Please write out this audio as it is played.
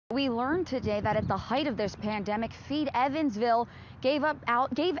We learned today that at the height of this pandemic, Feed Evansville gave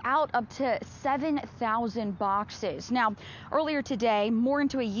out up to 7,000 boxes. Now, earlier today, more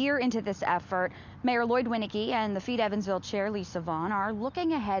into a year into this effort, Mayor Lloyd Winnicky and the Feed Evansville chair, Lisa Vaughn, are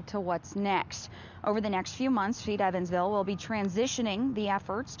looking ahead to what's next. Over the next few months, Feed Evansville will be transitioning the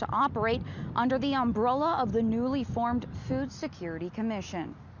efforts to operate under the umbrella of the newly formed Food Security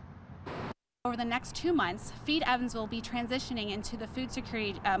Commission. Over the next 2 months, Feed Evansville will be transitioning into the Food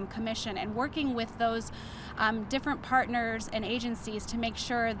Security Commission and working with those different partners and agencies to make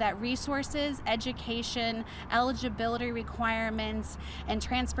sure that resources, education, eligibility requirements, and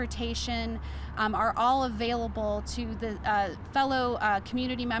transportation are all available to the fellow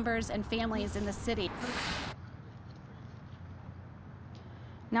community members and families in the city.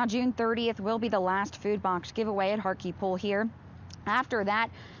 Now, June 30th will be the last food box giveaway at Harkey Pool here. After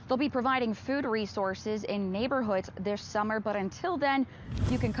that, they'll be providing food resources in neighborhoods this summer. But until then,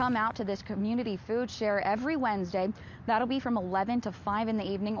 you can come out to this community food share every Wednesday. That'll be from 11 to 5 in the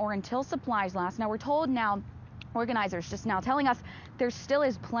evening or until supplies last. Now, we're told now, organizers just now telling us there still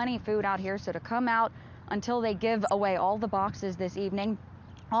is plenty of food out here. So to come out until they give away all the boxes this evening.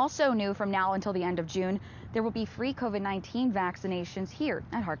 Also new from now until the end of June, there will be free COVID-19 vaccinations here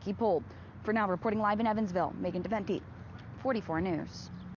at Harkey Pool. For now, reporting live in Evansville, Megan DeVenti, 44 News.